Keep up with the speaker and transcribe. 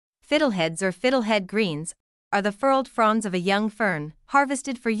Fiddleheads or fiddlehead greens are the furled fronds of a young fern,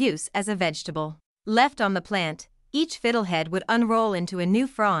 harvested for use as a vegetable. Left on the plant, each fiddlehead would unroll into a new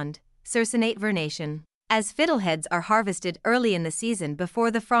frond, circinate vernation. As fiddleheads are harvested early in the season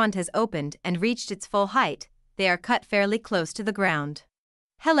before the frond has opened and reached its full height, they are cut fairly close to the ground.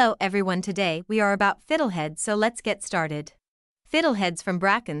 Hello everyone, today we are about fiddleheads, so let's get started. Fiddleheads from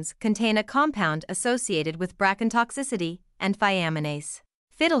brackens contain a compound associated with bracken toxicity and thiaminase.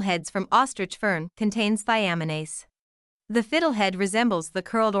 Fiddleheads from ostrich fern contains thiaminase. The fiddlehead resembles the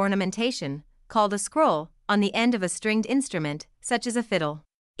curled ornamentation, called a scroll, on the end of a stringed instrument, such as a fiddle.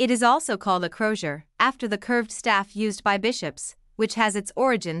 It is also called a crosier, after the curved staff used by bishops, which has its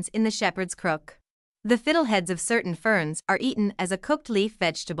origins in the shepherd's crook. The fiddleheads of certain ferns are eaten as a cooked leaf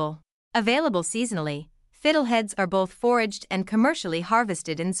vegetable. Available seasonally, fiddleheads are both foraged and commercially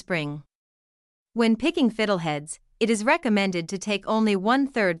harvested in spring. When picking fiddleheads, it is recommended to take only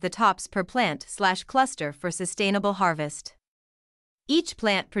 1/3 the tops per plant/cluster for sustainable harvest. Each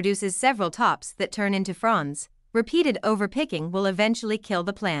plant produces several tops that turn into fronds. Repeated overpicking will eventually kill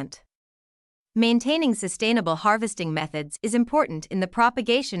the plant. Maintaining sustainable harvesting methods is important in the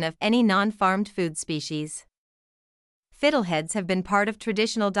propagation of any non-farmed food species. Fiddleheads have been part of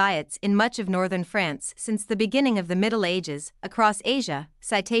traditional diets in much of northern France since the beginning of the Middle Ages, across Asia,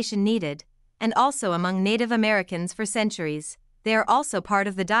 citation needed, and also among Native Americans for centuries. They are also part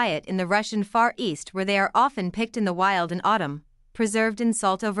of the diet in the Russian Far East, where they are often picked in the wild in autumn, preserved in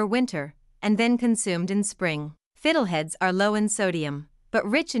salt over winter, and then consumed in spring. Fiddleheads are low in sodium, but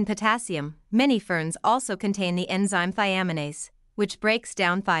rich in potassium. Many ferns also contain the enzyme thiaminase, which breaks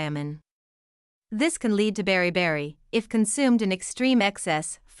down thiamine. This can lead to beriberi if consumed in extreme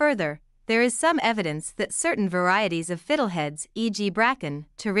excess. Further, there is some evidence that certain varieties of fiddleheads, e.g. bracken,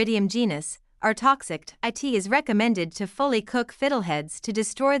 Pteridium genus, are toxic. It is recommended to fully cook fiddleheads to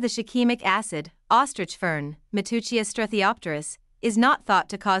destroy the shikimic acid. Ostrich fern, Matuchia strathiopteris, is not thought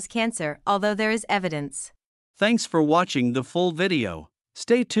to cause cancer, although there is evidence. Thanks for watching the full video.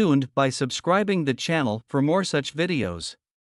 Stay tuned by subscribing the channel for more such videos.